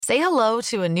Say hello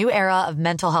to a new era of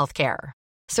mental health care.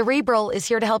 Cerebral is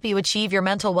here to help you achieve your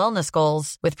mental wellness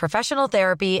goals with professional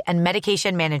therapy and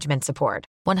medication management support.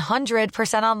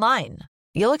 100% online.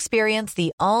 You'll experience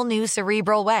the all-new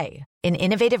Cerebral way, an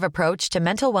innovative approach to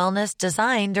mental wellness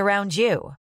designed around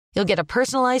you. You'll get a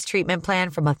personalized treatment plan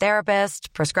from a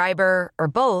therapist, prescriber, or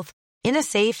both in a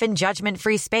safe and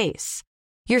judgment-free space.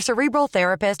 Your Cerebral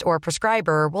therapist or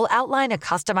prescriber will outline a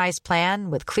customized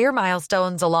plan with clear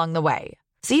milestones along the way,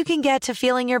 so you can get to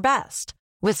feeling your best.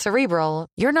 With Cerebral,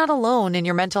 you're not alone in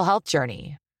your mental health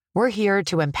journey. We're here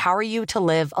to empower you to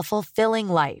live a fulfilling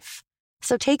life.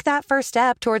 So take that first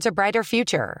step towards a brighter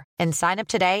future and sign up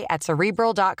today at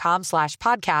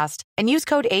Cerebral.com/podcast and use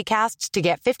code ACAST to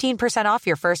get 15% off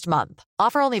your first month.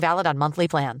 Offer only valid on monthly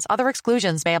plans. Other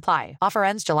exclusions may apply. Offer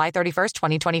ends July 31st,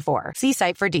 2024. See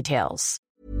site for details.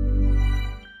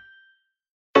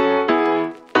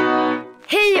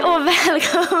 Hej och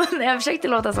välkomna. Jag försökte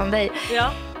låta som dig.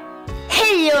 Ja.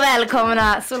 Hej och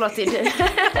välkomna. Så låter du.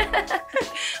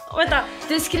 Vänta.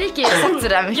 Du skriker ju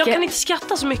sådär mycket. Jag kan inte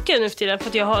skratta så mycket nu för tiden för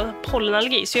att jag har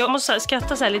pollenallergi. Så jag måste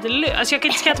skratta så här lite alltså jag kan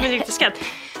inte skratta med riktigt skratt.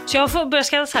 Så jag får börja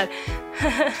skratta så här.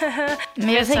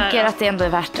 Men jag tänker att det ändå är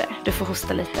värt det. Du får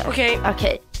hosta lite. Okej.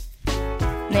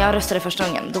 När jag röstade första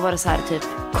gången, då var det så här typ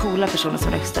coola personer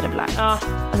som röstade blankt. Ja.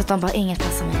 Alltså de bara, inget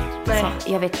passar mig. Nej.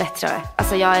 Så, jag vet bättre.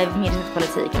 Alltså jag är mer i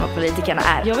politik än vad politikerna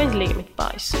är. Jag vill inte lägga mitt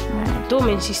bajs. Nej. Då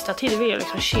min sista tid vill jag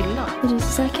liksom chilla. Är du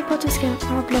säker på att du ska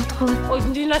ha blått hår? Oj,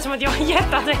 det lät som att jag är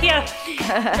jätteattraherad.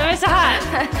 Jag är så här.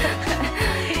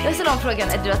 Det är så lång frågan,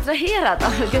 är du attraherad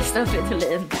av Gustav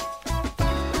Fridolin?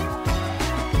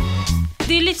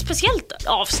 Det är lite speciellt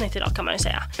avsnitt idag kan man ju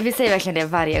säga. Vi säger verkligen det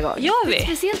varje gång. Gör vi? Det är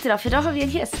speciellt idag, för idag har vi en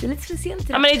gäst. Det är lite speciellt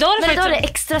idag. Ja, men idag är det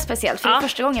extra speciellt, för det är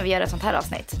första gången vi gör ett sånt här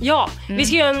avsnitt. Ja, vi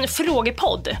ska göra en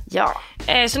frågepodd. Ja.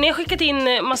 Så ni har skickat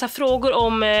in massa frågor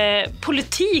om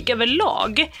politik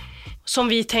överlag som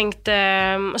vi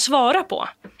tänkte svara på.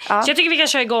 Ja. Så jag tycker vi kan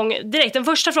köra igång direkt. Den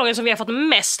första frågan som vi har fått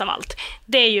mest av allt,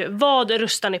 det är ju, vad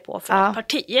röstar ni på för ett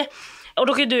parti? Och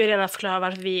då kan du redan förklara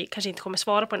varför vi kanske inte kommer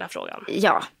svara på den här frågan.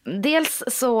 Ja, dels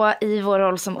så i vår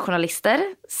roll som journalister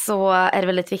så är det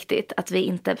väldigt viktigt att vi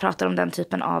inte pratar om den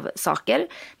typen av saker.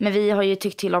 Men vi har ju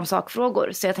tyckt till om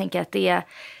sakfrågor, så jag tänker att det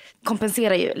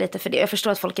kompenserar ju lite för det. Jag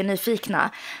förstår att folk är nyfikna,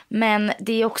 men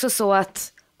det är också så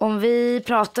att om vi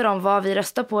pratar om vad vi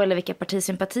röstar på eller vilka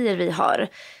partisympatier vi har,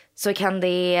 så kan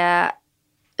det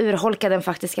urholka den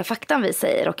faktiska faktan vi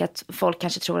säger, och att folk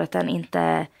kanske tror att den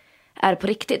inte är på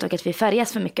riktigt och att vi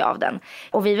färgas för mycket av den.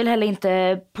 Och vi vill heller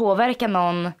inte påverka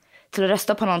någon till att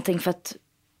rösta på någonting för att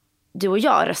du och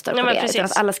jag röstar på det. Utan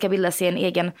att alla ska bilda sig en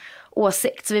egen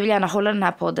åsikt. Så vi vill gärna hålla den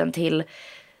här podden till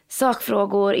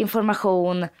sakfrågor,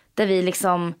 information, där vi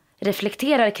liksom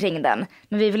reflekterar kring den.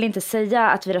 Men vi vill inte säga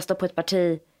att vi röstar på ett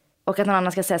parti och att någon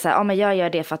annan ska säga så här, ja men jag gör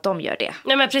det för att de gör det.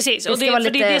 Nej men precis, och det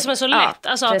är det som är så lätt.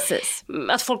 Alltså, precis.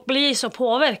 Att folk blir så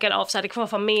påverkade av så här, det kan vara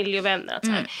familj och vänner. Att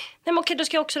så här, nej men okej, då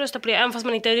ska jag också rösta på det, även fast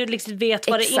man inte riktigt vet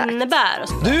vad det innebär.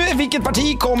 Du, vilket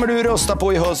parti kommer du rösta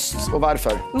på i höst och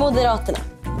varför? Moderaterna.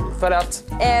 För att?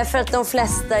 För att de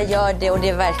flesta gör det och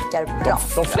det verkar bra.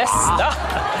 De flesta?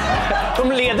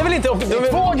 De leder väl inte upp? Det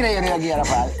är två grejer att reagera på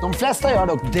här. De flesta gör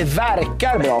det och det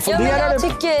verkar bra. Ja, men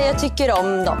jag tycker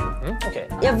om dem. Okay.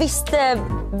 Jag visste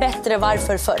bättre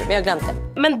varför förr, men jag glömde det.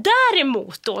 Men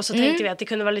däremot då så tänkte vi att det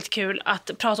kunde vara lite kul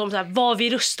att prata om så här, vad vi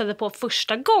röstade på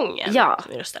första gången. Ja.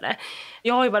 Vi röstade.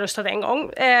 Jag har ju bara röstat en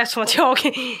gång, som att jag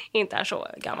inte är så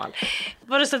gammal.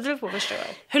 Vad röstade du på första gången?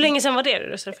 Hur länge sedan var det du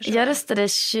röstade första gången? Jag röstade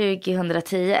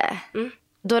 2010.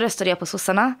 Då röstade jag på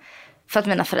sossarna. För att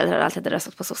mina föräldrar alltid hade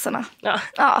röstat på sossarna. Ja.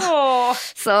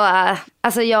 Så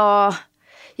alltså jag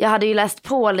hade ju läst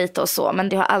på lite och så. Men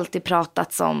det har alltid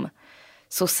pratats om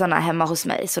sossarna hemma hos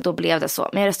mig. Så då blev det så.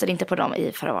 Men jag röstade inte på dem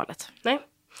i förra valet. Nej.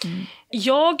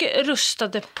 Jag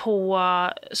röstade på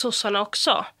sossarna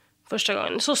också första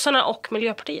gången. Sossarna och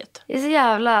Miljöpartiet. Det är så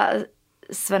jävla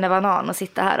svennebanan att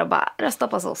sitta här och bara rösta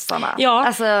på sossarna. Ja,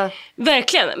 alltså,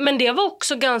 verkligen. Men det var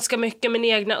också ganska mycket min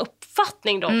egna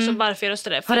uppfattning då också, varför jag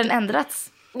röstade. Har den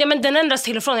ändrats? Ja, men den ändras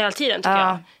till och från hela tiden tycker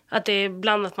jag. Att det är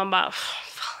ibland att man bara,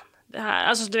 fan, det här,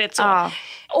 alltså du vet så.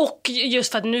 Och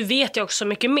just för att nu vet jag också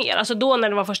mycket mer. Alltså då när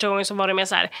det var första gången så var det mer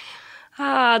så här,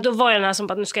 då var jag den här som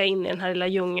bara, nu ska jag in i den här lilla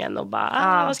djungeln och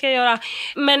bara, vad ska jag göra?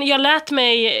 Men jag lät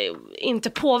mig inte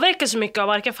påverka så mycket av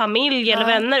varken familj eller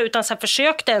vänner, utan så här,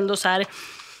 försökte ändå så här,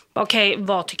 okej,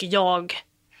 vad tycker jag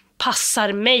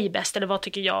passar mig bäst, eller vad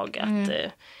tycker jag att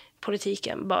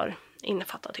politiken bör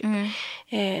innefatta typ.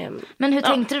 Men hur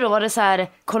tänkte du då? Var det så här,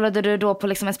 kollade du då på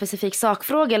liksom en specifik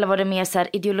sakfråga eller var det mer så här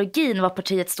ideologin, vad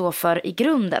partiet står för i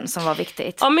grunden som var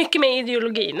viktigt? Ja, mycket med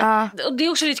ideologin. Och det är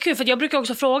också lite kul för jag brukar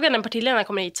också fråga när partiledarna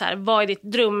kommer hit så här, vad är ditt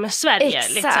dröm-Sverige?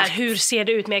 Lite så här, hur ser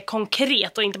det ut mer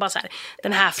konkret och inte bara så här,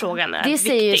 den här frågan är viktig. Det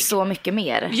säger ju så mycket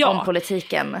mer om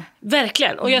politiken.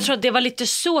 Verkligen, och jag tror att det var lite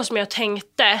så som jag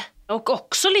tänkte. Och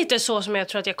också lite så som jag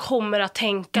tror att jag kommer att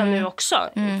tänka nu också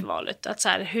i valet. Att så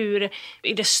här, hur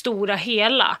i det stora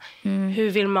hela, hur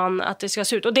vill man att det ska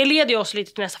se ut? Och det leder ju oss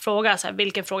lite till nästa fråga. Så här,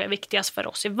 vilken fråga är viktigast för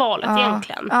oss i valet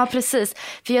egentligen? Ja, precis.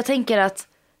 För jag tänker att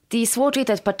det är svårt att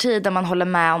hitta ett parti där man håller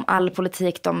med om all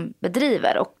politik de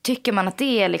bedriver. Och tycker man att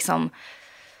det är liksom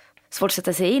svårt att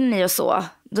sätta sig in i och så,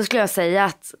 då skulle jag säga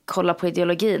att kolla på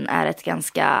ideologin är ett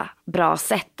ganska bra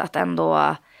sätt att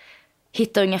ändå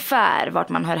hitta ungefär vart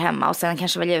man hör hemma och sen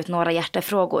kanske välja ut några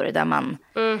hjärtefrågor där man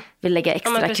vill lägga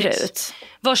extra krut.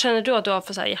 Vad känner du att du har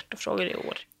för så här hjärtefrågor i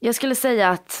år? Jag skulle säga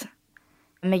att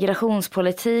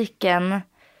migrationspolitiken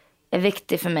är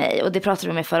viktig för mig. Och det pratade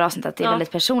vi om i förra avsnittet, att det är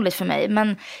väldigt personligt för mig.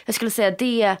 Men jag skulle säga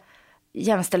det,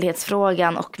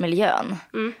 jämställdhetsfrågan och miljön.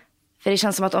 För det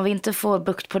känns som att om vi inte får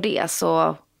bukt på det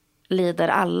så lider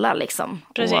alla liksom.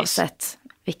 Precis. Oavsett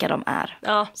vilka de är.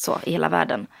 Så i hela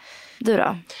världen. Du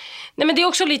då? Nej, men det är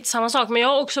också lite samma sak. Men jag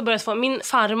har också börjat få... Min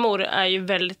farmor är ju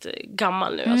väldigt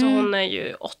gammal nu. Alltså hon är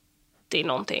ju 80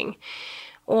 någonting.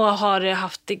 Och har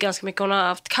haft ganska mycket. Hon har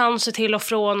haft cancer till och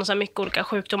från. Och så här mycket olika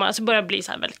sjukdomar. Alltså börjar bli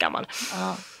så här väldigt gammal.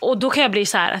 Och då kan jag bli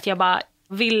så här att jag bara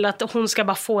vill att hon ska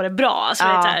bara få det bra. Alltså,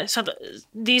 så att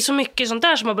det är så mycket sånt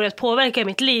där som har börjat påverka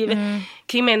mitt liv.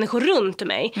 Kring människor runt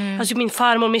mig. Alltså min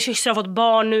farmor och min syster har fått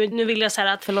barn. Nu vill jag så här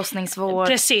att... Förlossningsvård.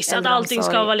 Precis, att allting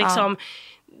ska vara liksom...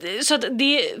 Så att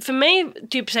det för mig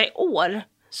typ så här, år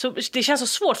så det känns så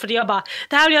svårt för jag bara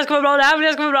det här vill jag ska vara bra, det här vill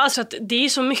jag ska vara bra, så att det är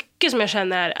så mycket som jag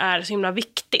känner är så himla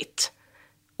viktigt.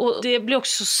 Och det blir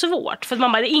också så svårt för att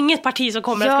man bara, det är inget parti som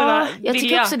kommer att kunna jag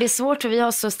tycker också det är svårt för vi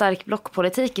har så stark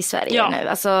blockpolitik i Sverige nu.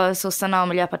 Alltså Sossarna och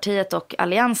Miljöpartiet och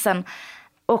Alliansen.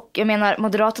 Och jag menar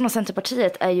Moderaterna och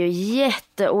Centerpartiet är ju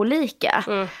jätteolika.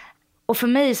 Och för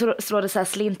mig så slår det så här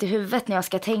slint i huvudet när jag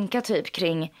ska tänka typ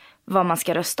kring vad man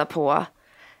ska rösta på.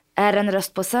 Är en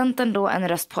röst på Centern då, en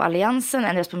röst på Alliansen,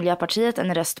 en röst på Miljöpartiet,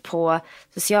 en röst på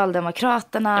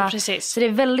Socialdemokraterna. Ja, precis. Så det är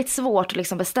väldigt svårt att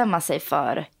liksom bestämma sig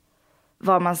för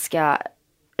vad man ska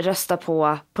rösta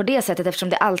på det sättet eftersom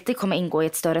det alltid kommer ingå i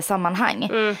ett större sammanhang.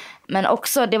 Men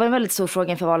också, det var en väldigt stor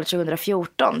fråga inför valet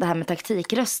 2014, det här med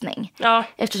taktikröstning.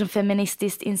 Eftersom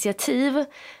Feministiskt initiativ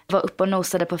var uppe och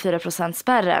nosade på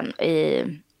 4%-spärren i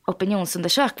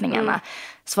opinionsundersökningarna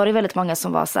så var det väldigt många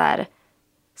som var så här: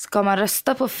 ska man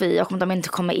rösta på Fi och om de inte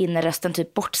kommer in i rösten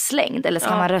typ bortslängd? Eller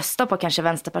ska man rösta på kanske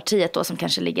Vänsterpartiet då som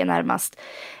kanske ligger närmast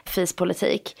Fis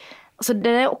politik? Så det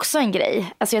är också en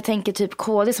grej. Alltså jag tänker typ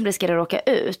KD som riskerar att råka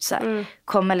ut. Så här.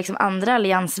 Kommer liksom andra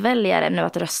alliansväljare nu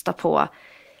att rösta på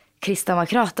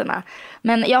Kristdemokraterna?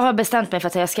 Men jag har bestämt mig för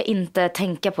att jag ska inte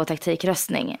tänka på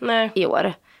taktikröstning i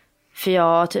år. För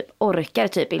jag typ orkar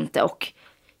typ inte och...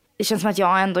 Det känns som att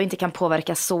jag ändå inte kan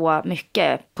påverka så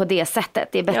mycket på det sättet.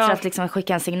 Det är bättre att liksom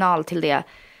skicka en signal till det,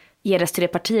 ge röst till det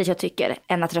partiet jag tycker,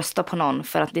 än att rösta på någon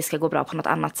för att det ska gå bra på något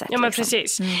annat sätt. Ja, men liksom.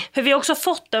 Precis. För vi har också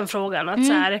fått den frågan att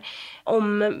så här,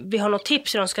 om vi har något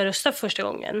tips hur de ska rösta för första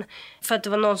gången. För att det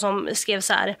var någon som skrev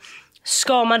så här: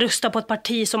 ska man rösta på ett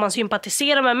parti som man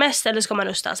sympatiserar med mest eller ska man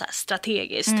rösta så här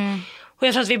strategiskt? Och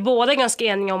jag tror att vi båda är ganska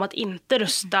eniga om att inte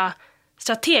rösta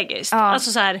strategiskt.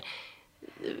 Alltså så här,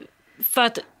 för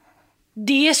att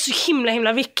det är så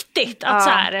himla viktigt att så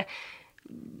här,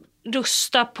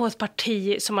 rösta på ett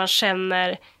parti som man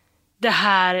känner det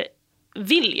här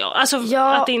vill jag. Alltså,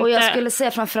 att inte... och jag skulle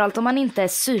säga framförallt om man inte är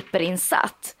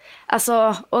superinsatt.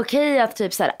 Alltså okej att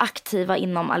typ så här aktiva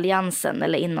inom alliansen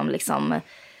eller inom liksom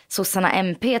Sossarna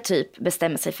MP typ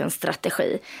bestämmer sig för en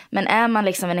strategi. Men är man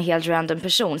liksom en helt random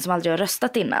person som aldrig har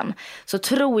röstat innan så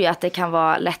tror jag att det kan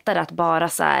vara lättare att bara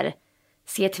så här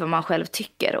se till vad man själv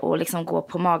tycker och liksom gå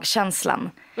på magkänslan.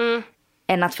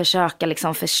 Än att försöka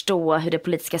liksom förstå hur det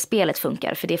politiska spelet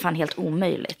funkar. För det är fan helt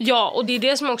omöjligt. Ja, och det är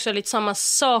det som också är lite samma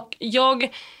sak. Jag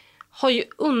har ju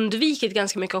undvikit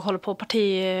ganska mycket att hålla på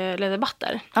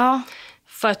partiledardebatter.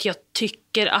 För att jag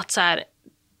tycker att så här,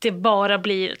 det bara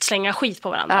blir att slänga skit på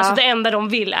varandra. Alltså det enda de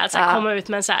vill är att så här, komma ut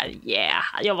med en så här,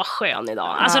 jag var skön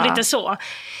idag. Alltså lite så.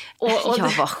 Och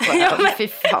jag var skön, fy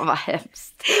fan vad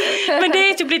hemskt. Men det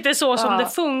är typ lite så som det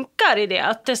funkar i det.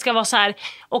 Att det ska vara så här,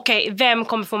 okej, vem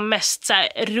kommer få mest så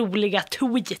här roliga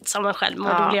tweets av mig själv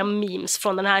och roliga memes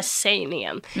från den här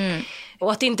sägningen.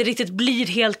 Och att det inte riktigt blir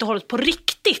helt och hållet på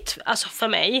riktigt, alltså för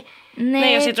mig.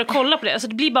 När jag sitter och kollar på det. Alltså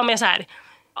det blir bara mer så här,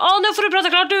 nu får du prata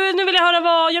klart, nu vill jag höra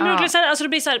vad jag mjölkar sen. Alltså det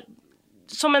blir så här,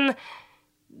 som en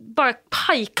bara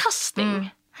pajkastning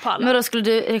på alla. Men då skulle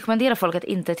du rekommendera folk att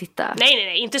inte titta?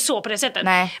 Nej, inte så på det sättet.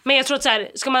 Nej. Men jag tror att så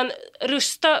här, ska man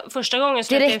rösta första gången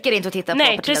så det räcker inte att titta på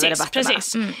partiledardebatterna.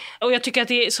 Precis. Och jag tycker att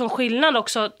det är sån skillnad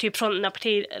också typ från när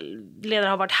partiledare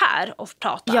har varit här och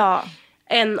pratat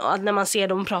än när man ser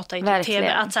dem prata i tv,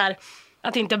 att så här,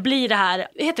 att det inte blir det här,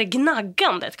 heter det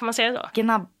gnaggandet, kan man säga så?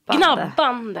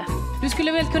 Gnabbande. Du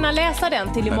skulle väl kunna läsa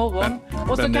den till imorgon.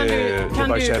 Och så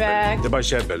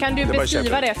kan du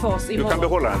beskriva det för oss imorgon. Du kan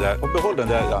behålla den där. Och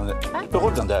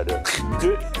behåll den där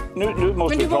du. Nu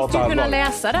måste du prata allvar. Men du måste ju kunna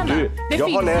läsa den. Jag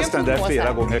har läst den där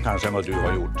flera gånger kanske än vad du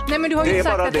har gjort. Nej, men du har ju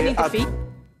sagt att den inte fick.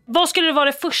 Vad skulle det vara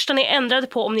det första ni ändrade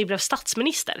på om ni blev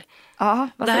statsminister? Ja,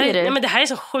 vad säger du? Nej, men det här är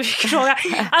så sjuk fråga.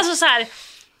 Alltså så här,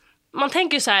 man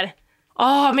tänker ju så här,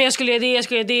 men jag skulle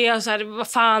göra det och så här, vad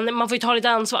fan, man får ju ta lite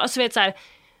ansvar. Alltså vet så här,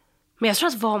 men jag tror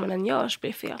att vad man än gör så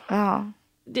blir det fel. Ja.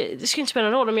 Det skulle inte spela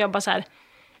någon roll om jag bara så här,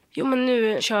 jo men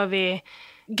nu kör vi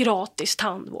gratis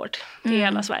tandvård till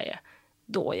hela Sverige.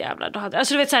 Då jävlar, då hade,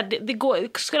 alltså du vet så här,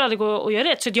 det skulle aldrig gå att göra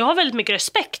rätt. Så jag har väldigt mycket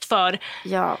respekt för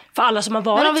alla som har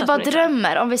varit. Men om vi bara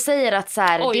drömmer, om vi säger att så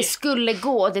här, det skulle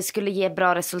gå, det skulle ge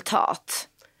bra resultat.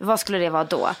 Vad skulle det vara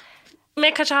då? Men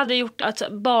jag kanske hade gjort att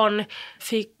barn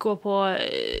fick gå på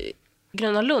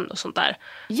Gröna Lund och sånt där.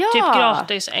 Ja. Typ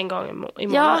gratis en gång i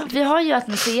månaden. Ja, vi har ju att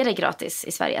museer är gratis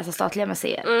i Sverige, alltså statliga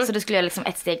museer. Så det skulle jag liksom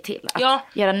ett steg till, att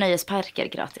göra nöjesparker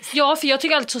gratis. Ja, för jag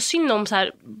tycker alltid så synd om så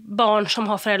här barn som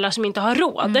har föräldrar som inte har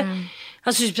råd.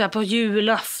 Alltså typ så här på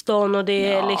julafton och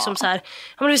det är liksom så här,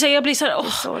 jag blir så här,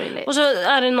 och så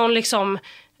är det någon liksom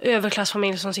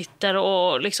överklassfamilj som sitter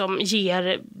och liksom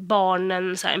ger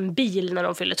barnen så här en bil när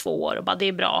de fyller 2 år och bara det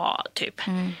är bra typ.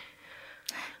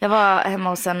 Jag var hemma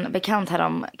hos en bekant här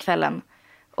om kvällen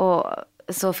och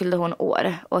så fyllde hon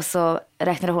år och så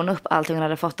räknade hon upp allt hon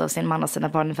hade fått av sin man och sina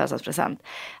barn i födelsedagspresent.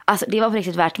 Alltså det var på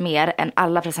riktigt värt mer än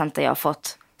alla presenter jag har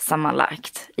fått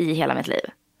sammanlagt i hela mitt liv.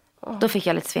 Då fick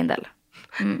jag lite svindel.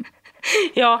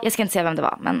 Ja. Jag ska inte säga vem det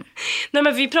var, men... Nej,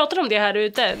 men vi pratade om det här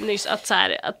ute nyss, att, så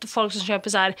här, att folk som köper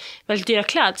så här väldigt dyra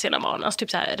kläder till sina barn, alltså typ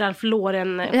så här Ralph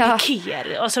Lauren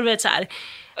pikéer, och så du vet så här,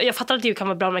 jag fattar att det kan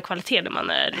vara bra med kvalitet när man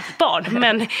är ett litet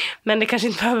barn, men det kanske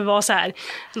inte behöver vara så här,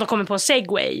 de kommer på en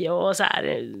Segway och så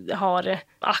här har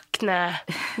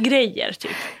Acne-grejer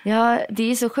typ. Ja,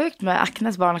 det är så sjukt med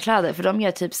Acnes barnkläder, för de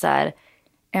gör typ så här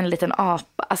en liten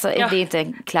apa, alltså det är inte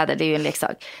en kläder, det är ju en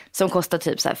leksak som kostar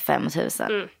typ så här 5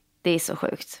 000. Det är så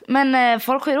sjukt. Men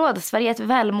folk har ju råd. Sverige är ett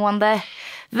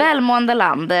välmående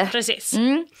land. Precis.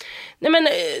 Nej, men,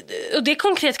 och det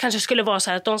konkret kanske skulle vara så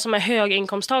här att de som är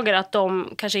höginkomsttagare, att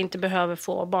de kanske inte behöver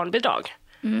få barnbidrag.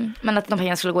 Men att de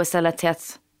pengarna skulle gå istället till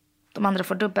att de andra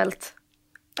får dubbelt.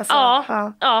 Alltså,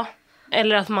 ja.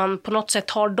 Eller att man på något sätt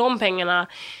tar de pengarna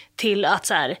till att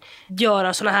så här,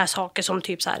 göra såna här saker som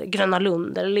typ så här, Gröna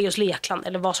Lund eller Leos Lekland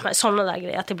eller vad som helst. Sådana där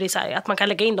grejer. Att det blir så här, att man kan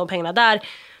lägga in de pengarna där.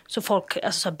 Så folk,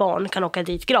 alltså så barn kan åka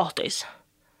dit gratis.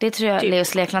 Det tror jag typ.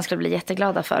 Leos Lekland skulle bli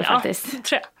jätteglada för faktiskt.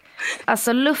 Tror jag.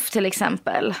 Alltså LUF till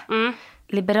exempel.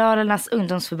 Liberalernas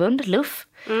ungdomsförbund, LUF,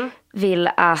 vill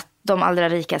att de allra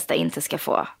rikaste inte ska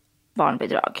få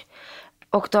barnbidrag.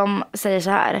 Och de säger så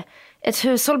här: ett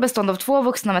hushåll bestående av 2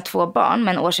 vuxna med 2 barn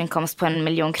med en årsinkomst på 1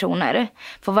 miljon kronor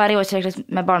får varje år tillräckligt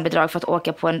med barnbidrag för att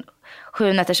åka på en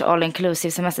 7 nätters all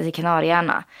inclusive semester till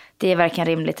Kanarieöarna. Det är varken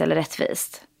rimligt eller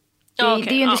rättvist. Det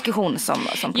är ju en diskussion som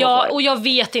pågår. Ja, och jag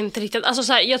vet inte riktigt. Alltså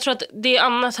så här, jag tror att det är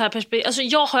annat här perspektiv. Alltså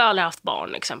jag har ju aldrig haft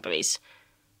barn exempelvis.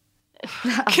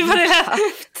 Gud vad det är.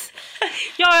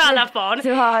 Jag har ju aldrig haft barn.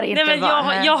 Du har inte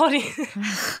barn. Jag har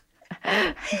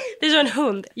det är så en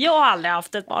hund. Jag har aldrig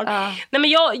haft ett barn. Nej, men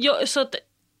jag så att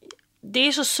det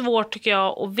är så svårt tycker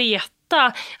jag att veta.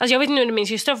 Alltså jag vet nu när min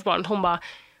syster får barn, hon bara,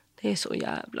 det är så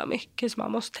jävla mycket som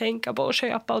man måste tänka på och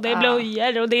köpa. Och det är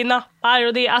blöjor och det är nappar.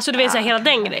 Och det är, alltså du vet så här, hela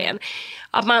den grejen.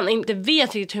 Att man inte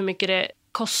vet riktigt hur mycket det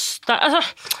kostar. Alltså,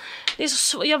 det är så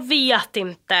svårt. Jag vet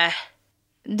inte.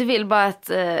 Du vill bara att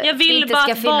jag vill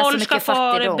bara att barn ska få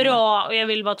ha det bra. Och jag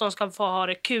vill bara att de ska få ha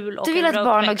det kul. Och du vill att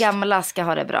barn och gamla ska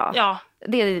ha det bra. Ja.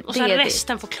 Och sen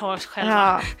resten får klara sig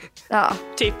själva. Ja.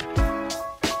 Typ.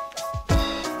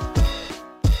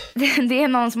 Det är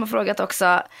någon som har frågat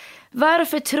också: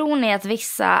 varför tror ni att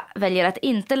vissa väljer att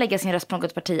inte lägga sin röst på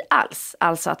något parti alls?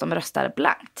 Alltså att de röstar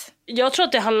blankt. Jag tror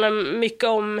att det handlar mycket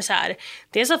om så här,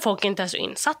 dels att folk inte är så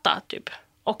insatta typ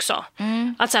också.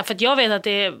 Att så här, för att jag vet att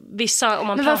det är vissa om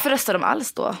man men varför röstar de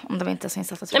alls då om de inte är så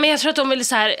insatta? Nej, men jag tror att de vill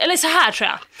så här, eller så här tror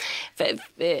jag.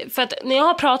 För att när jag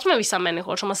har pratat med vissa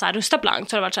människor som har så här röstat blankt,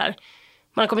 så har det varit så här,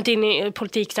 man har kommit in i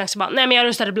politik och så bara, nej men jag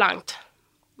röstade blankt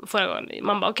förra gången.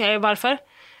 Man bara okej, varför?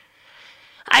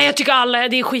 Nej, jag tycker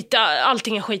det är skit,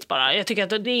 allting är skit bara. Jag tycker att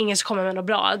det är ingen som kommer med något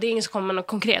bra. Det är ingen som kommer med något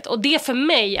konkret. Och det för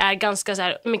mig är ganska så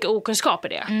här, mycket okunskap i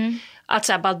det. Att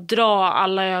så här, bara dra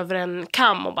alla över en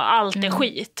kam och bara allt är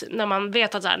skit. När man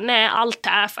vet att så här, nej, allt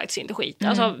är faktiskt inte skit.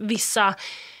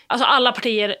 Alltså alla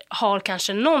partier har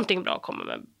kanske någonting bra att komma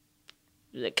med.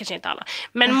 Kanske inte alla,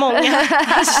 men många.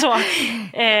 Alltså,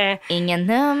 ingen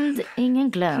nämnd,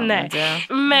 ingen glömd. Nej.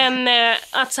 Men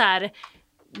att så här,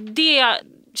 det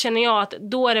känner jag att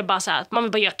då är det bara så här att man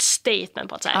vill bara göra ett statement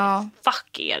på att så här,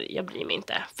 fuck er, jag bryr mig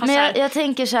inte. Fast men jag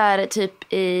tänker så här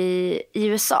typ i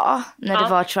USA när det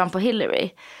var Trump och Hillary.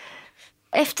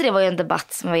 Efter det var ju en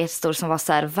debatt som var jättestor som var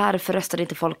så här, varför röstade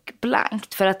inte folk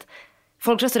blankt? För att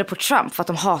folk röstade på Trump för att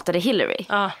de hatade Hillary.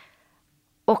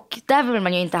 Och där vill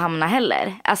man ju inte hamna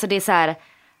heller. Alltså det är så här,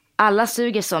 alla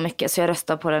suger så mycket så jag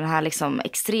röstar på den här liksom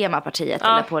extrema partiet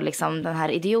eller på liksom den här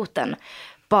idioten.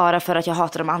 Bara för att jag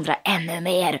hatar de andra ännu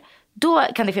mer. Då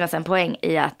kan det finnas en poäng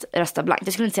i att rösta blankt.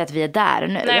 Jag skulle inte säga att vi är där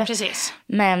nu. Nej, precis.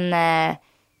 Men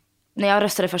när jag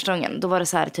röstade första gången, då var det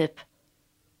så här typ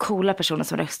coola personer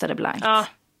som röstade blankt.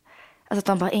 Alltså att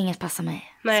de bara, inget passar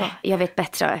mig. Så, jag vet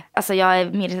bättre. Alltså jag är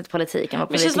mer i politik än vad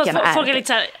politikerna är. Folk är lite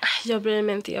så här, jag bryr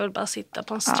mig inte, jag vill bara sitta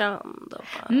på en strand. Och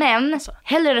bara, men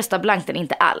hellre rösta blankt än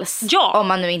inte alls. Om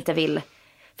man nu inte vill.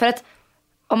 För att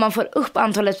om man får upp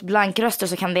antalet blankröster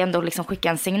så kan det ändå liksom skicka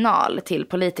en signal till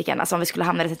politikerna. Alltså om vi skulle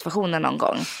hamna i den situationen någon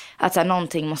gång. Att så här,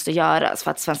 någonting måste göras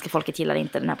för att svenska folket gillar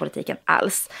inte den här politiken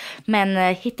alls.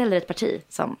 Men hitta hellre ett parti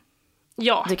som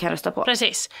du kan rösta på.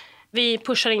 Precis. Vi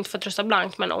pushar inte för att rösta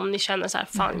blankt, men om ni känner så här,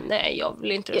 fan nej, jag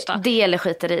vill inte rösta. Det eller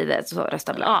skiter i det, så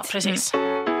rösta blankt. Ja, precis.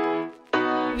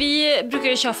 Vi brukar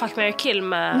ju köra Fuck, Marry, Kill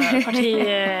med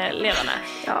partiledarna.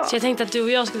 Så jag tänkte att du och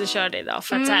jag skulle köra det idag.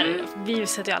 För att så här, vi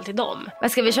sätter ju alltid dem. Men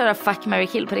ska vi köra Fuck, Marry,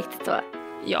 Kill på riktigt då?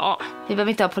 Ja. Vi behöver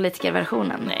inte ha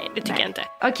politikerversionen. Nej, det tycker jag inte.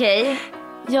 Okej.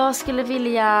 Jag skulle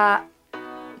vilja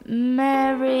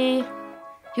marry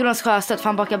Jonas Sjöstedt, för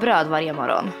han bakar bröd varje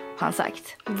morgon, har han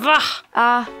sagt. Va?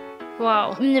 Ja.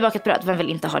 Wow. Nybakat bröd, vem vill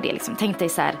inte ha det liksom? Tänk dig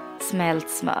så här, smält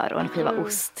smör och en skiva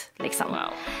ost liksom. Wow.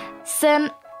 Sen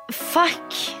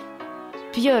fuck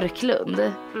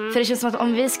Björklund. För det känns som att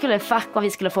om vi skulle fuck och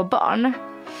vi skulle få barn,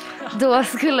 då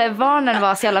skulle barnen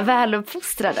vara så jävla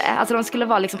väluppfostrade. Alltså de skulle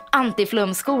vara liksom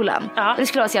anti-flumskolan. Det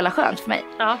skulle vara så jävla skönt för mig.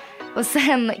 Och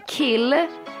sen kill,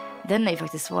 den är ju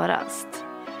faktiskt svårast.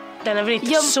 Den är väl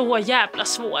inte så jävla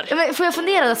svår. Men får jag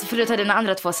fundera då, för du tar dina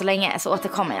andra två så länge, så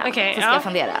återkommer jag. Okay, så ska jag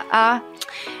fundera.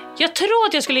 Jag tror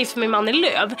att jag skulle gifta mig med min man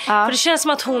i Löv. För det känns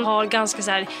som att hon har ganska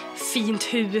så här fint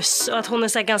hus. Och att hon är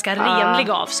så här ganska renlig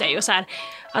av sig. Och så här,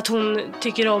 att hon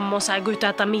tycker om att så här gå ut och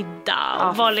äta middag.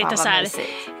 Och vara lite så här,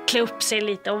 klä upp sig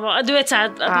lite. Och du vet så här,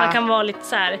 att man kan vara lite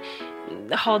så här,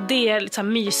 ha det lite så här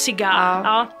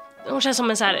mysiga. Hon känns som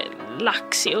en så här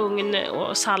lax i ugn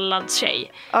och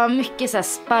salladstjej. Ja, mycket så här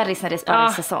sparris när det är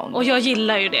sparrissäsong. Och jag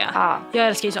gillar ju det. Jag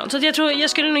älskar ju sånt. Så jag tror jag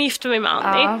skulle nog gifta mig med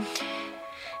Andy.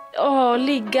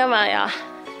 Ligga med,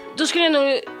 Då skulle jag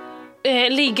nog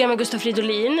ligga med Gustaf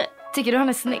Fridolin. Tycker du han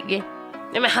är snygg?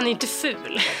 Nej, men han är inte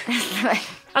ful.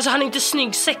 Alltså han är inte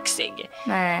snygg, sexig.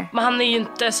 Nej. Men han är ju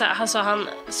inte så, alltså han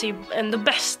ser ju ändå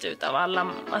bäst ut av alla,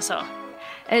 alltså.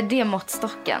 Är det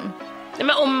måttstocken? Nej,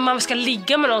 men om man ska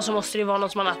ligga med någon så måste det vara någon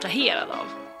som man är attraherad av.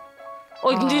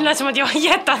 Och det är som att jag är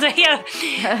jätteattraherad.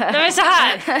 Nej, men så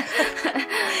här.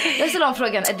 Jag ställer om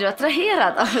frågan, är du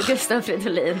attraherad av Gustaf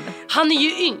Fridolin? Han är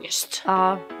ju yngst.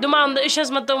 De andra, det känns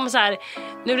som att de så här,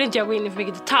 nu vill inte jag gå in i för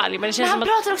mycket detalj, men det känns men han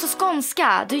som pratar också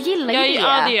skånska. Du gillar ju det.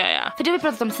 Ja, det gör jag. För det har vi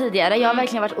pratat om tidigare. Jag har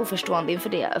verkligen varit oförstående inför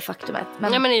det faktumet.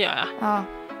 Men... Ja, men det gör jag.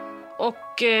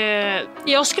 Och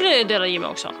jag skulle döda Jimmy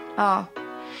också.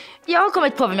 Jag har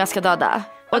kommit på vem jag ska döda.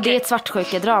 Och det är ett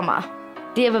svartsjukedrama.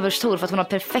 Det är väl stor för att hon har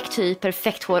perfekt hy,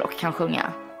 perfekt hår och kan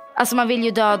sjunga. Alltså man vill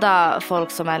ju döda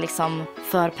folk som är liksom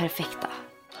för perfekta.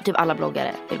 Typ alla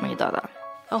bloggare vill man ju döda.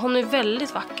 Ja, hon är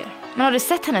väldigt vacker. Men har du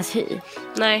sett hennes hy?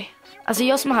 Nej. Alltså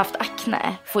jag som har haft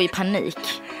akne får ju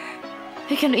panik.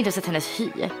 Hur kan du inte ha sett hennes hy?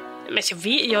 Men det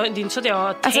är inte så att jag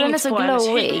har tänkt den är så på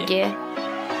glowig. hennes hy.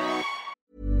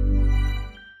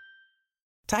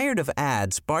 Tired of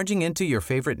ads barging into your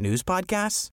favorite news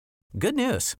podcasts? Good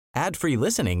news. Ad-free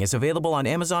listening is available on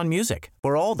Amazon Music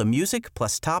for all the music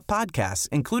plus top podcasts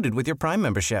included with your Prime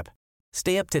membership.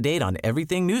 Stay up to date on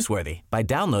everything newsworthy by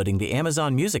downloading the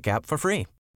Amazon Music app for free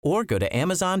or go to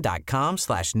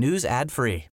amazon.com/news ad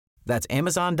free. That's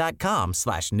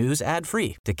amazon.com/news ad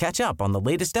free to catch up on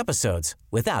the latest episodes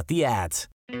without the ads.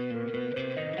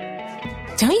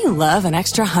 Don't you love an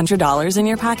extra $100 in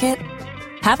your pocket?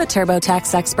 Have a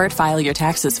TurboTax expert file your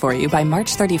taxes for you by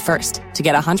March 31st to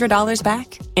get $100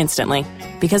 back instantly.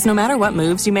 Because no matter what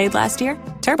moves you made last year,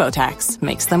 TurboTax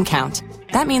makes them count.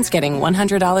 That means getting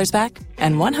 $100 back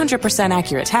and 100%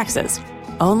 accurate taxes,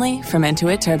 only from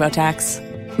Intuit TurboTax.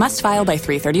 Must file by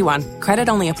 3/31. Credit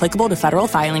only applicable to federal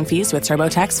filing fees with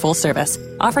TurboTax full service.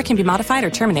 Offer can be modified or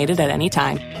terminated at any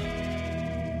time.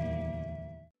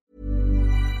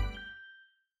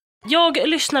 Jag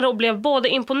lyssnade och blev både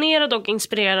imponerad och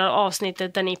inspirerad av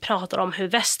avsnittet där ni pratar om hur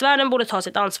västvärlden borde ta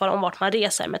sitt ansvar om vart man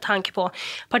reser med tanke på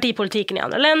partipolitiken i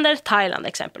andra länder, Thailand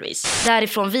exempelvis.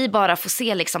 Därifrån vi bara får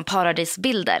se liksom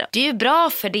paradisbilder. Det är ju bra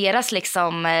för deras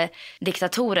liksom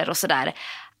diktatorer och sådär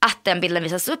att den bilden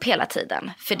visas upp hela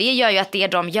tiden. För det gör ju att det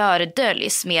de gör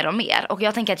döljs mer och mer. Och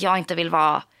jag tänker att jag inte vill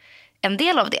vara en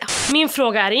del av det. Min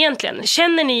fråga är egentligen,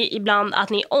 känner ni ibland att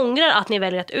ni ångrar att ni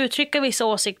väljer att uttrycka vissa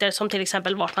åsikter som till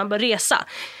exempel vart man bör resa?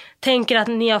 Tänker att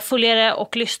ni har följare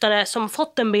och lyssnare som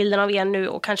fått den bilden av er nu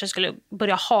och kanske skulle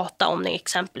börja hata om ni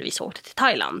exempelvis åkte till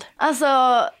Thailand?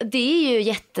 Alltså, det är ju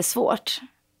jättesvårt.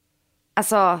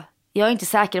 Alltså, jag är inte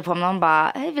säker på om någon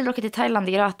bara, hej, vill du åka till Thailand,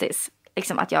 det är gratis.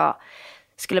 Liksom att jag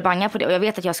skulle banga på det. Och jag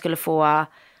vet att jag skulle få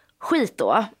skit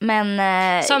då,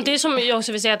 men samtidigt som jag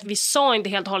också vill säga att vi sa inte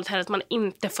helt och hållet här att man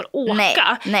inte får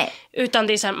åka. Nej. Utan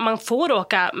det är så här, man får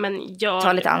åka, men jag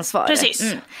ta lite ansvar.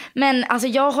 Precis. Men alltså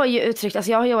jag har ju uttryckt,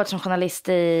 alltså jag har jobbat som journalist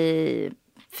i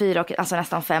 4 och alltså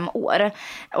nästan 5 år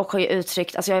och har ju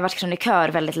uttryckt, alltså jag har varit krönikör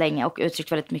väldigt länge och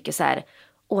uttryckt väldigt mycket så här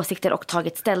åsikter och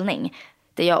tagit ställning.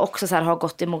 Det jag också så här har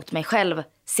gått emot mig själv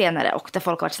senare och där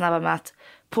folk har varit snabba med att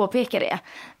påpeka det.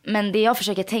 Men det jag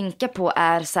försöker tänka på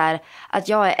är så här, att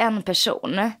jag är en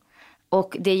person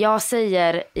och det jag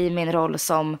säger i min roll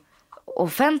som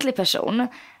offentlig person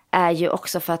är ju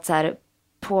också för att så här,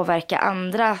 påverka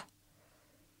andra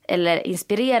eller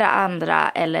inspirera andra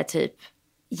eller typ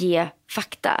ge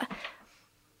fakta.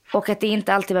 Och att det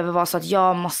inte alltid behöver vara så att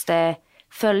jag måste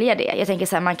följa det. Jag tänker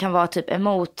så här, man kan vara typ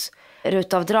emot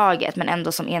rutavdraget men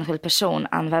ändå som enskild person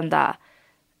använda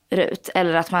RUT.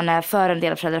 Eller att man är för en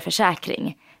del av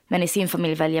föräldraförsäkring men i sin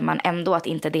familj väljer man ändå att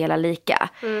inte dela lika.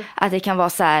 Att det kan vara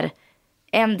så här,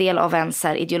 en del av en så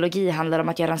här ideologi handlar om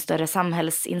att göra en större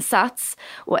samhällsinsats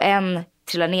och en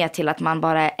trillar ner till att man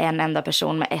bara är en enda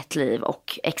person med ett liv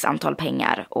och x antal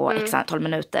pengar och x antal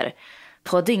minuter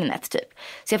på dygnet typ.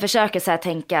 Så jag försöker så här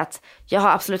tänka att jag har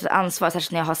absolut ett ansvar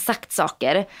särskilt när jag har sagt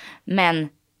saker, men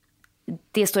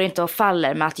det står inte och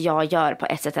faller med att jag gör på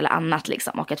ett sätt eller annat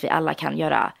liksom, och att vi alla kan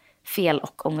göra fel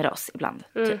och ångra oss ibland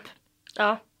typ.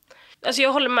 Ja. Alltså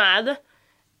jag håller med.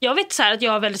 Jag vet så här att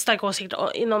jag har väldigt starka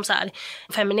åsikter inom så här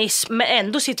feminism men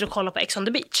ändå sitter och kollar på Ex on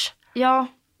the Beach. Ja.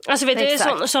 Alltså vet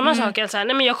du, sådana saker så här,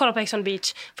 nej men jag kollar på Ex on the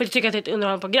Beach för jag tycker att det är ett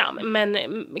underhållande program, men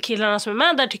killarna som är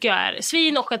med där tycker jag är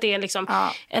svin och att det är liksom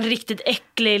en riktigt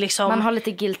äcklig liksom, man har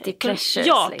lite guilty pleasures.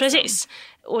 Ja, liksom. Precis.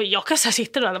 Och jag kan så här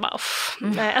sitta där och bara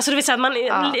nej. Alltså det vill säga att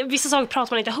man, vissa saker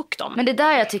pratar man inte högt om. Men det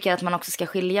där jag tycker att man också ska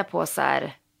skilja på så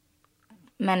här,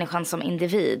 människan som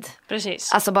individ.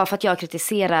 Precis. Alltså bara för att jag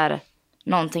kritiserar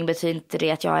någonting betyder inte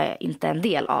det att jag är inte en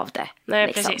del av det. Nej,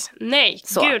 liksom. Precis. Nej,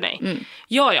 så. Gud nej.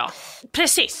 Ja.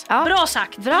 Precis. Ja. Bra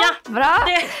sagt. Bra.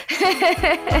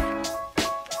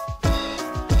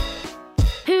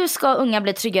 Hur ska unga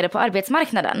bli tryggare på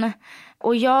arbetsmarknaden?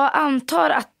 Och jag antar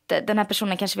att den här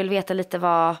personen kanske vill veta lite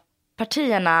vad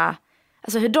partierna,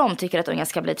 alltså hur de tycker att unga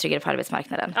ska bli tryggare på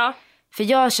arbetsmarknaden. Ja. För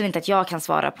jag känner inte att jag kan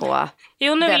svara på nu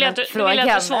vill jag att du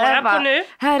svarar på nu.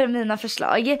 Här är mina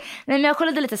förslag. Nej, men jag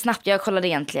kollade lite snabbt. Jag kollade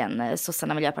egentligen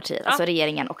Sossarna, Miljöpartiet, alltså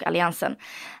regeringen och alliansen.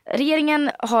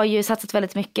 Regeringen har ju satsat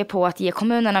väldigt mycket på att ge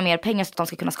kommunerna mer pengar så att de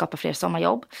ska kunna skapa fler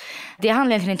sommarjobb. Det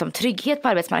handlar egentligen inte om trygghet på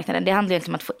arbetsmarknaden. Det handlar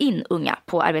egentligen om att få in unga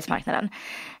på arbetsmarknaden.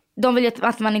 De vill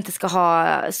att man inte ska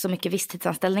ha så mycket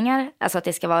visstidsanställningar. Alltså att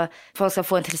det ska vara, folk ska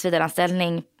få en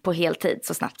tillsvidareanställning på heltid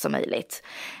så snabbt som möjligt.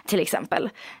 Till exempel.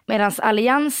 Medan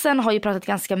alliansen har ju pratat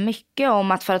ganska mycket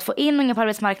om att för att få in unga på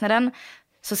arbetsmarknaden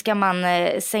så ska man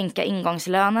sänka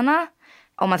ingångslönerna.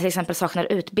 Om man till exempel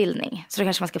saknar utbildning. Så då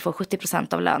kanske man ska få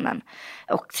 70% av lönen.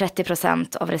 Och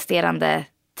 30% av resterande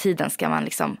tiden ska man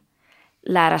liksom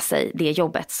lära sig det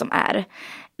jobbet som är.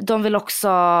 De vill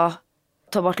också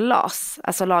ta bort LAS,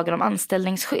 alltså lagen om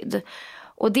anställningsskydd.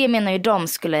 Och det menar ju de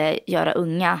skulle göra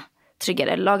unga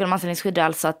tryggare. Lagen om anställningsskydd är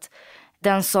alltså att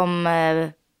den som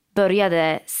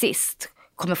började sist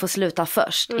kommer få sluta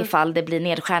först ifall det blir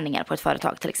nedskärningar på ett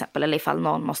företag till exempel, eller ifall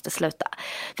någon måste sluta.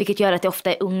 Vilket gör att det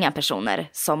ofta är unga personer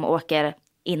som åker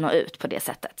in och ut på det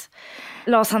sättet.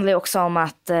 LAS handlar ju också om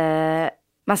att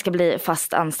man ska bli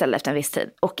fast anställd efter en viss tid.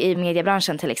 Och i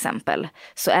mediebranschen till exempel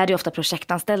så är det ofta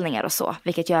projektanställningar och så.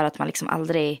 Vilket gör att man liksom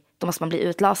aldrig, då måste man bli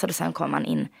utlasad och sen kommer man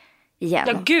in igen.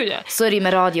 Ja, gud ja. Så är det ju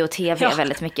med radio och tv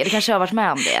väldigt mycket. Du kanske har varit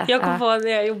med om det. Jag kom på när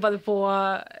jag jobbade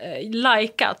på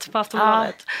Likat på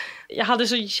Aftonbladet. Jag hade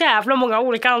så jävla många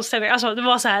olika anställningar. Alltså det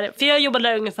var så här, för jag jobbade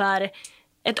där ungefär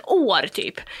ett år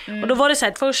typ. Och då var det så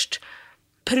här först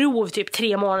prov typ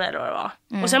 3 månader då det var.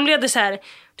 Och sen blev det så här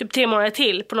typ 3 månader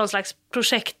till på någon slags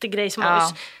projektgrej som var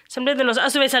sen blev det något,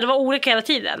 alltså det var olika hela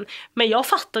tiden. Men jag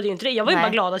fattade ju inte det. Jag var ju bara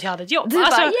glad att jag hade ett jobb. Du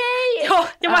alltså, bara yay! Ja,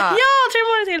 jag bara 3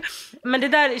 månader till. Men det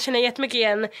där känner jag jättemycket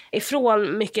igen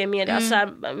ifrån mycket i media. Så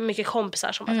här, mycket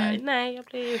kompisar som bara så här, nej jag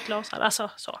blir utlasad. Alltså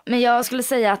så. Men jag skulle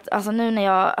säga att alltså, nu när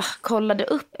jag kollade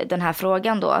upp den här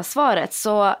frågan då, svaret,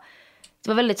 så det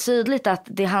var väldigt tydligt att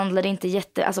det handlade inte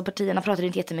alltså partierna pratade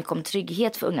inte jättemycket om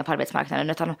trygghet för unga på arbetsmarknaden,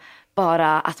 utan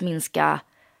bara att minska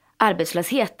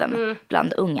arbetslösheten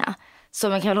bland unga. Så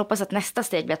man kan väl hoppas att nästa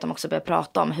steg blir att de också börjar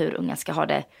prata om hur unga ska ha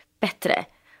det bättre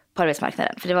på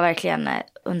arbetsmarknaden. För det var verkligen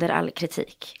under all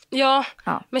kritik. Ja.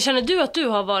 Men känner du att du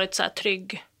har varit så här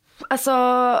trygg?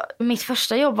 Alltså, mitt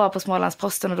första jobb var på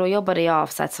Smålandsposten och då jobbade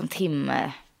jag så här, som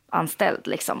timanställd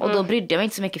liksom. Och då brydde jag mig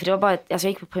inte så mycket för det var bara, alltså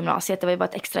jag gick på gymnasiet, det var ju bara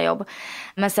ett extra jobb.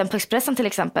 Men sen på Expressen till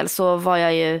exempel så var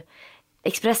jag ju,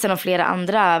 Expressen och flera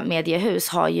andra mediehus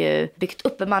har ju byggt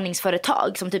upp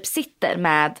bemanningsföretag som typ sitter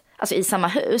med, alltså i samma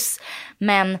hus.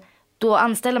 Men då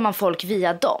anställer man folk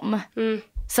via dem.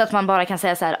 Så att man bara kan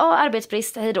säga så här,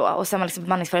 arbetsbrist, hej då. Och sen var liksom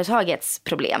bemanningsföretagets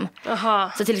problem.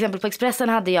 Så till exempel på Expressen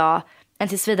hade jag en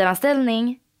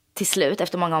tillsvidareanställning till slut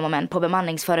efter många om och men på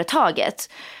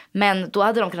bemanningsföretaget. Men då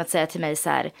hade de kunnat säga till mig så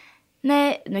här,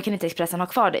 nej, nu kan inte Expressen ha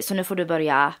kvar dig, så nu får du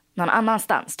börja någon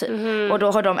annanstans typ. Och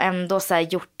då har de ändå så här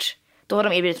gjort, då har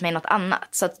de erbjudit mig något annat.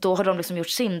 Så att då har de liksom gjort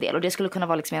sin del. Och det skulle kunna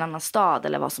vara liksom i en annan stad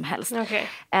eller vad som helst.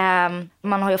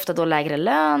 Man har ju ofta då lägre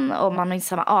lön och man har inte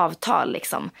samma avtal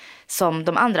liksom som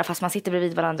de andra, fast man sitter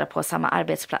bredvid varandra på samma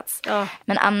arbetsplats.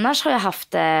 Men annars har jag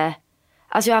haft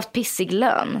alltså jag har haft pissig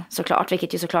lön såklart,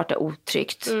 vilket ju såklart är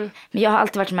otryggt. Men jag har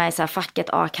alltid varit med i så här facket,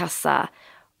 A-kassa.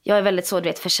 Jag är väldigt så, du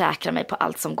vet, försäkra mig på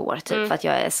allt som går typ, för att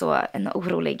jag är så en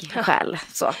orolig själ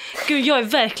så. Gud, jag är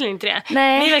verkligen inte det.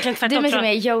 Nej, det är verkligen tvärtom. Du är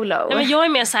mer YOLO. Ja, men jag är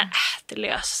mer så här, det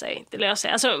löser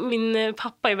sig. Alltså min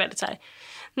pappa är väldigt så här,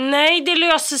 nej, det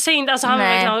löser sig inte. Alltså han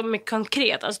är verkligen mycket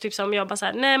konkret. Alltså typ som jag bara så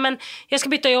här, nej men jag ska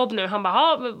byta jobb nu. Han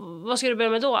bara, vad ska du börja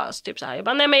med då? Alltså typ så här, jag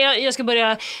bara, nej men jag ska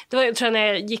börja, det var tror jag när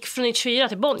jag gick från 94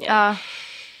 till Bonnier.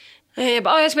 Jag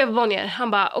bara, jag ska börja på Bonnier.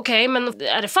 Han bara, okej, men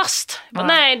är det fast? Jag bara,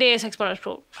 nej, det är 6 månaders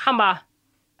prov. Han bara,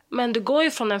 men du går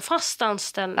ju från en fast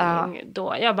anställning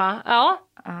då. Jag bara,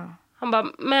 Han bara,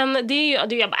 men det är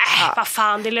ju, jag bara, vad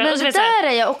fan, det löser sig. Men det där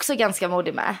är jag också ganska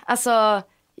modig med. Alltså,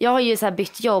 jag har ju så här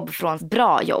bytt jobb från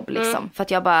bra jobb liksom. För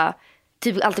att jag bara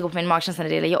typ alltid går på min magkänsla när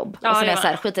det gäller jobb. Och sen när jag så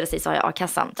här, skiter det sig så har jag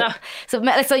A-kassan typ. Så,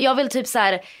 men alltså, jag vill typ så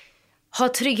här ha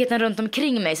tryggheten runt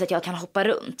omkring mig så att jag kan hoppa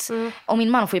runt. Och min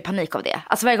man får ju panik av det.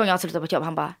 Alltså varje gång jag har slutat på ett jobb,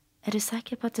 han bara, är du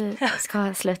säker på att du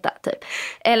ska sluta typ?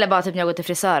 Eller bara typ när jag går till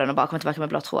frisören och bara kommer tillbaka med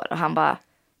blått hår. Och han bara,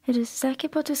 är du säker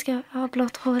på att du ska ha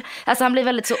blått hår? Alltså han blir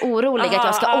väldigt så orolig att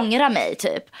jag ska ångra mig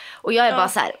typ. Och jag är bara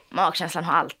så här, magkänslan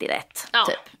har alltid rätt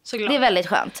typ. Det är väldigt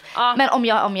skönt. Men om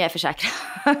jag är försäkrad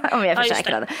om jag är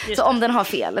försäkrad. Just det. Så om den har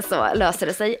fel så löser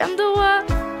det sig ändå.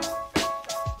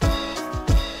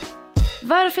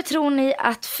 Varför tror ni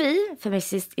att FI,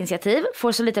 Feministiskt initiativ,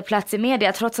 får så lite plats i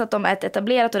media trots att de är ett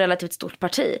etablerat och relativt stort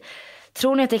parti?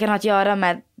 Tror ni att det kan ha att göra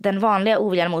med den vanliga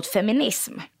oviljan mot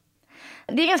feminism?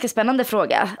 Det är en ganska spännande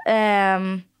fråga.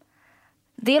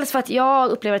 Dels för att jag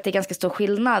upplever att det är ganska stor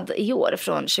skillnad i år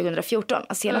från 2014,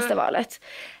 senaste valet.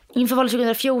 Inför valet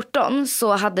 2014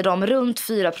 så hade de runt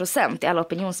 4% i alla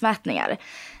opinionsmätningar.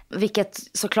 Vilket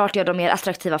såklart gör dem mer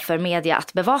attraktiva för media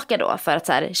att bevaka då. För att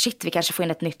så här, shit, vi kanske får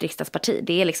in ett nytt riksdagsparti.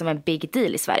 Det är liksom en big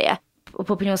deal i Sverige. Och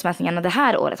på opinionsmätningarna det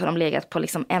här året har de legat på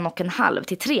liksom 1,5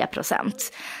 till 3%.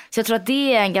 Så jag tror att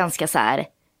det är en ganska så här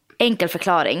enkel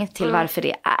förklaring till varför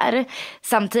det är.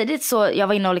 Samtidigt så, jag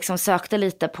var inne och liksom sökte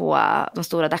lite på de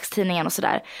stora dagstidningarna och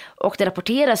sådär. Och det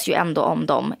rapporteras ju ändå om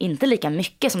dem inte lika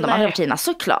mycket som de andra partierna,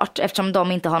 såklart. Eftersom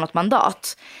de inte har något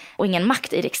mandat och ingen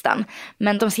makt i riksdagen.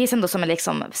 Men de ses ändå som en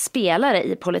liksom spelare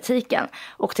i politiken.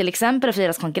 Och till exempel för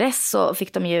deras kongress så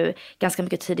fick de ju ganska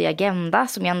mycket tid i Agenda,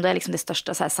 som ändå är liksom det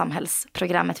största så här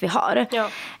samhällsprogrammet vi har.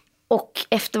 Och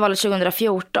efter valet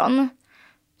 2014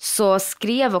 så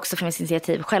skrev också Feministiskt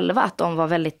initiativ själva att de var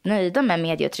väldigt nöjda med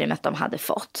medieutrymmet de hade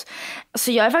fått.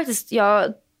 Så jag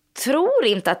tror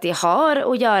inte att det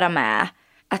har att göra med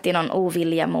att det är någon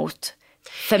ovilja mot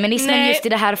feminismen just i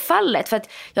det här fallet. För att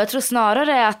jag tror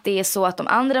snarare att det är så att de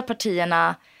andra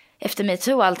partierna efter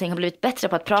MeToo och allting har blivit bättre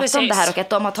på att prata om det här. Och att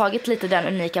de har tagit lite den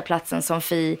unika platsen som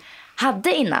FI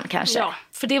hade innan kanske. Ja,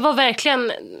 för det var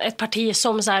verkligen ett parti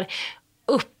som så här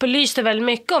upplyste väldigt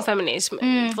mycket om feminism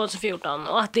 2014.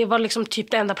 Och att det var liksom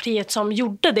typ det enda partiet som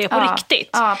gjorde det på riktigt.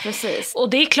 Ja, precis. Och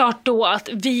det är klart då att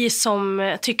vi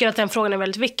som tycker att den frågan är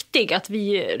väldigt viktig, att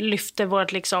vi lyfter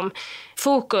vårt liksom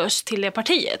fokus till det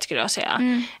partiet, skulle jag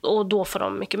säga. Och då får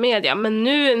de mycket media. Men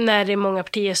nu när det är många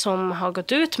partier som har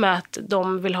gått ut med att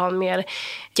de vill ha en mer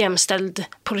jämställd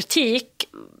politik,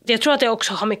 jag tror att det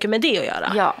också har mycket med det att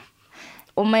göra. Ja,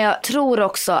 men jag tror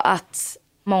också att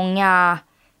många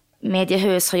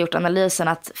mediehus har gjort analysen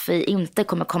att vi inte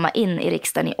kommer komma in i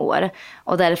riksdagen i år.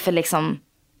 Och därför liksom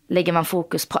lägger man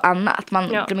fokus på annat. Man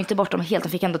glömmer inte bort dem helt. De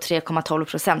fick ändå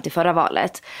 3,12% i förra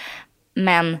valet.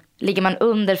 Men ligger man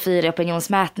under 4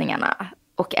 opinionsmätningarna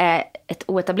och är ett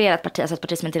oetablerat parti, alltså ett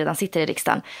parti som inte redan sitter i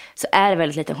riksdagen, så är det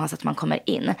väldigt liten chans att man kommer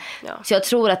in. Så jag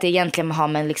tror att det egentligen har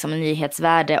med liksom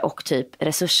nyhetsvärde och typ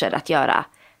resurser att göra,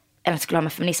 eller skulle ha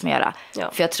med feminism att göra.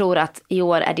 För jag tror att i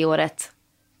år är det året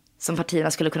som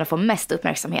partierna skulle kunna få mest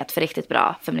uppmärksamhet för riktigt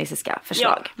bra feministiska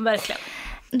förslag. Ja, verkligen.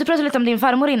 Du pratade lite om din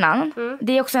farmor innan.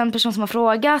 Det är också en person som har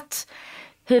frågat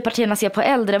hur partierna ser på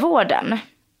äldrevården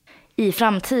i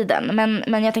framtiden.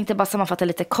 Men jag tänkte bara sammanfatta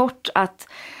lite kort att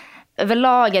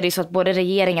överlag är det ju så att både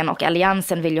regeringen och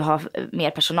alliansen vill ju ha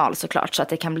mer personal såklart. Så att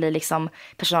det kan bli liksom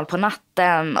personal på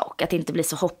natten och att det inte blir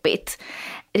så hoppigt.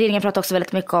 Regeringen pratar också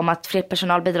väldigt mycket om att fler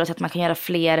personal bidrar till att man kan göra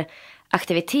fler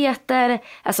aktiviteter.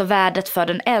 Alltså värdet för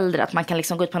den äldre, att man kan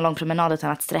liksom gå ut på en lång promenad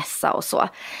utan att stressa och så.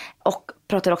 Och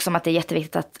pratar också om att det är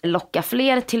jätteviktigt att locka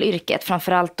fler till yrket.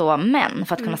 Framförallt då män,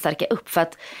 för att kunna stärka upp. För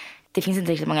att det finns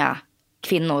inte riktigt många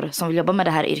kvinnor som vill jobba med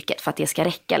det här yrket för att det ska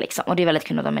räcka liksom. Och det är väldigt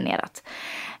kvinnodominerat.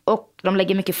 Och de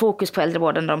lägger mycket fokus på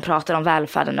äldrevården när de pratar om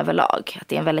välfärden överlag. Att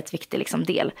det är en väldigt viktig liksom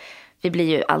del. Vi blir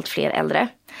ju allt fler äldre.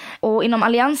 Och inom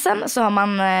alliansen så har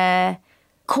man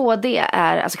KD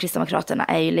alltså Kristdemokraterna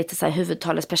är ju lite så här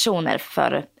huvudtalespersoner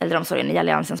för äldreomsorgen i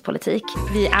alliansens politik.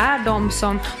 Vi är de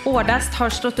som hårdast har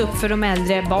stått upp för de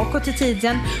äldre bakåt i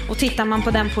tiden, och tittar man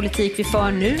på den politik vi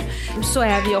för nu så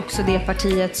är vi också det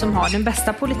partiet som har den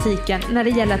bästa politiken när det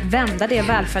gäller att vända det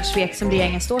välfärdssvek som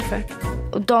regeringen står för.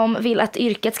 Och de vill att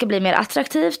yrket ska bli mer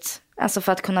attraktivt, alltså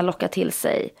för att kunna locka till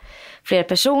sig fler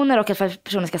personer och att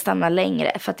personer ska stanna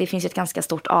längre, för att det finns ju ett ganska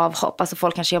stort avhopp. Alltså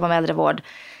folk kanske jobbar med äldrevård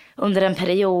under en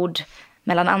period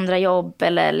mellan andra jobb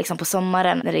eller liksom på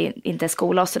sommaren när det inte är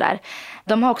skola och sådär.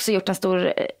 De har också gjort en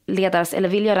stor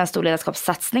vill göra en stor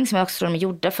ledarskapssatsning som jag också tror de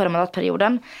gjorde förra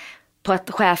mandatperioden, på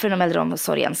att chefer inom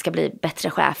äldreomsorgen ska bli bättre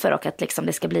chefer och att liksom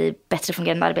det ska bli bättre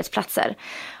fungerande arbetsplatser.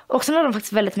 Och sen har de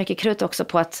faktiskt väldigt mycket krut också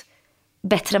på att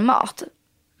bättre mat,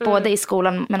 både i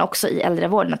skolan men också i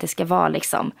äldrevården, att det ska vara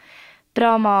liksom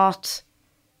bra mat,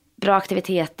 bra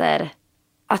aktiviteter,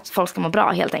 att folk ska må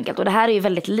bra helt enkelt. Och det här är ju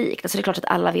väldigt likt. Alltså det är klart att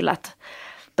alla vill att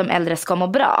de äldre ska må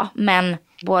bra. Men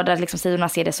båda liksom sidorna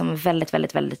ser det som väldigt,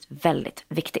 väldigt, väldigt, väldigt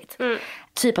viktigt.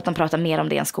 Typ att de pratar mer om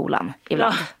det än skolan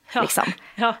ibland. Liksom.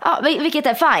 Vilket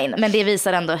är fine. Men det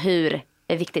visar ändå hur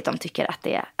viktigt de tycker att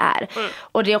det är.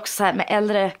 Och det är också så här med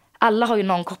äldre. Alla har ju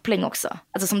någon koppling också.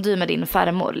 Alltså som du med din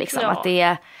farmor. Liksom. Att det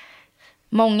är,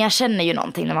 många känner ju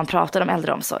någonting när man pratar om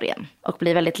äldreomsorgen. Och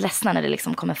blir väldigt ledsna när det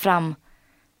liksom kommer fram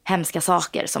hemska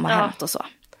saker som har hänt och så.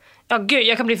 Ja, gud,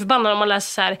 jag kan bli förbannad om man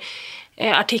läser så här,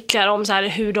 artiklar om så här,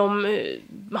 hur de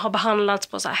har behandlats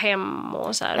på så här hem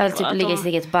och så här. Eller typ ligga i sitt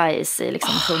eget bajs i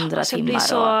liksom 100 timmar.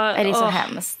 Så, är det så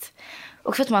hemskt?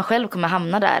 Och för att man själv kommer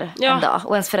hamna där en dag.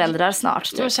 Och ens föräldrar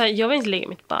snart. Typ. Så här, jag vill inte ligga i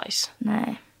mitt bajs.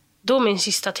 Nej. Då min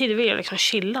sista tid vill jag liksom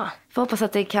chilla. Jag hoppas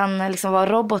att det kan liksom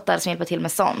vara robotar som hjälper till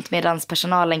med sånt. Medan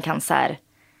personalen kan så här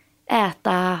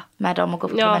äta med dem och gå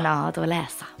på promenad och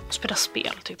läsa. Spela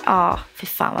spel typ. Ja, fy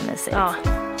fan vad mysigt.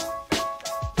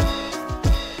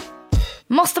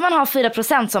 Måste man ha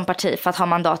 4% som parti för att ha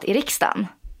mandat i riksdagen?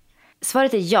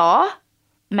 Svaret är ja,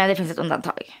 men det finns ett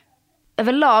undantag.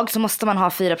 Överlag så måste man ha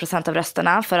 4% av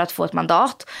rösterna för att få ett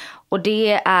mandat. Och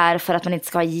det är för att man inte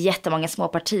ska ha jättemånga små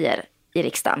partier i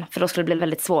riksdagen. För då skulle det bli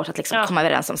väldigt svårt att liksom komma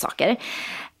överens om saker.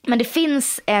 Men det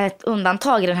finns ett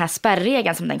undantag i den här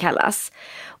spärregeln som den kallas.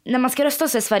 När man ska rösta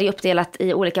så är Sverige uppdelat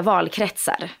i olika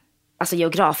valkretsar. Alltså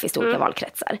geografiskt olika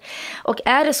valkretsar. Och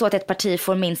är det så att ett parti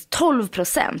får minst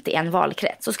 12% i en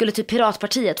valkrets, så skulle typ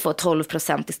Piratpartiet få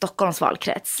 12% i Stockholms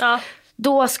valkrets.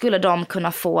 Då skulle de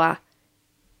kunna få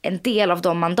en del av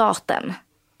de mandaten.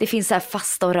 Det finns så här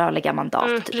fasta och rörliga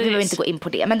mandat. Vi behöver inte gå in på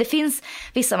det. Men det finns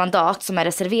vissa mandat som är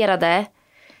reserverade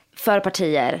för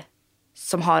partier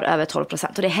som har över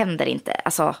 12%. Och det händer inte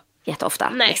alltså jätteofta.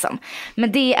 Liksom.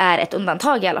 Men det är ett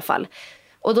undantag i alla fall.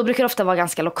 Och då brukar det ofta vara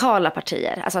ganska lokala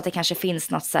partier. Alltså att det kanske finns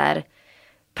något så här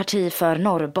parti för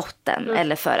Norrbotten.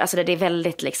 Eller för, alltså det är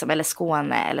väldigt liksom, eller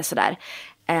Skåne eller sådär.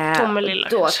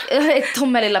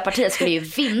 Tomma lilla partiet skulle ju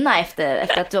vinna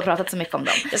efter att du har pratat så mycket om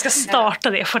dem. Jag ska starta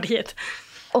det partiet.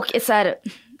 Och så här,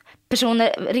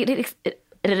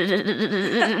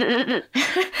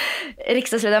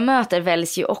 riksdagsledamöter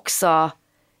väljs ju också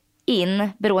in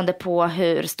beroende på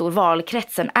hur stor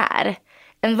valkretsen är.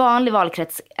 En vanlig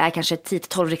valkrets är kanske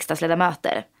 10-12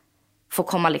 riksdagsledamöter. Får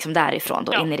komma liksom därifrån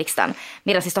då in i riksdagen.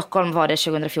 Medan i Stockholm var det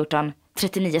 2014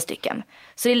 39 stycken.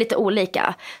 Så det är lite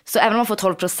olika. Så även om man får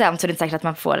 12% så är det inte säkert att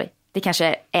man får, det kanske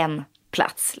är en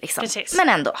plats liksom. Precis. Men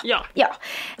ändå. Ja.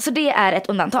 Så det är ett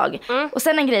undantag. Och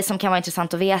sen en grej som kan vara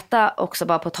intressant att veta också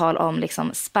bara på tal om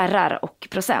liksom spärrar och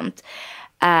procent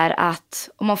är att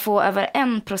om man får över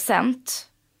 1%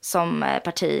 som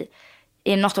parti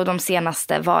i något av de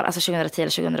senaste val, alltså 2010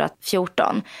 eller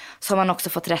 2014, så har man också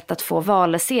fått rätt att få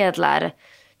valsedlar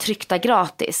tryckta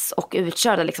gratis och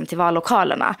utkörda liksom till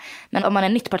vallokalerna. Men om man är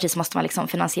nytt parti så måste man liksom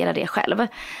finansiera det själv.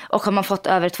 Och har man fått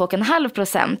över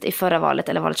 2,5% i förra valet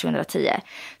eller valet 2010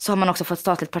 så har man också fått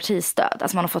statligt partistöd.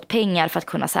 Alltså man har fått pengar för att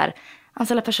kunna så här,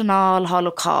 anställa personal, ha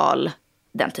lokal,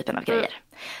 den typen av grejer.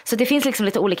 Så det finns liksom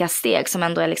lite olika steg som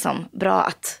ändå är liksom bra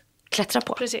att klättra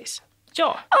på. Precis.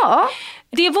 Ja. Ja.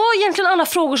 Det var egentligen alla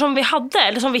frågor som vi hade,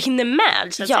 eller som vi hinner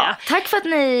med, så att säga. Tack för att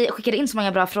ni skickade in så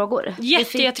många bra frågor.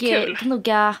 Jättekul. Vi fick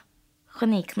gnugga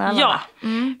geniknölarna. Ja.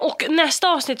 Och nästa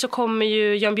avsnitt så kommer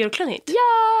ju Jan Björklund hit.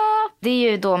 Ja. Det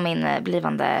är ju då min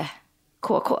blivande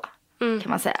KK, kan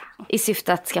man säga. I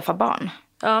syfte att skaffa barn.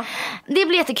 Ja. Det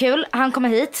blir jättekul. Han kommer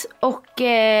hit. Och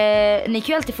ni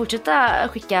kan ju alltid fortsätta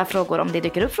skicka frågor om det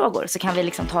dyker upp frågor. Så kan vi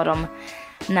liksom ta dem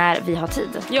när vi har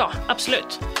tid. Ja,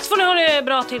 absolut. Så får ni ha det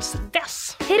bra tills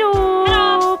dess. Hej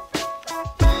då!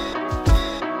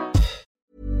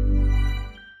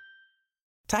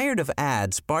 Tired of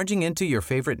ads barging into your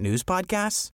favorite news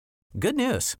podcasts? Good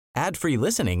news. Ad-free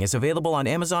listening is available on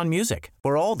Amazon Music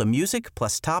for all the music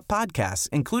plus top podcasts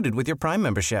included with your Prime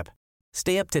membership.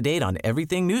 Stay up to date on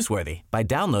everything newsworthy by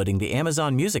downloading the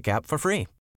Amazon Music app for free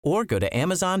or go to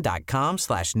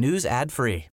amazon.com/news ad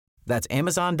free. That's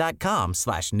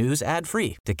amazon.com/news ad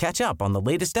free to catch up on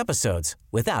the latest episodes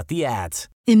without the ads.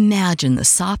 Imagine the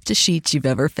softest sheets you've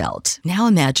ever felt. Now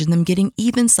imagine them getting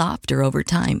even softer over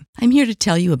time. I'm here to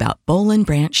tell you about Boll &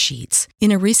 Branch sheets.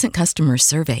 In a recent customer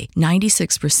survey,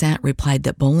 96% replied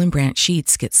that Boll & Branch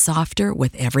sheets get softer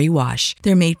with every wash.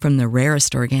 They're made from the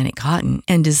rarest organic cotton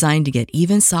and designed to get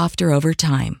even softer over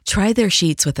time. Try their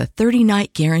sheets with a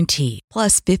 30-night guarantee,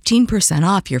 plus 15%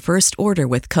 off your first order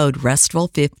with code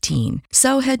RESTFUL15.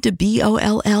 So head to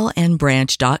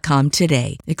BOLLandbranch.com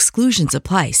today. Exclusions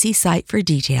apply. See site for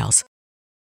details.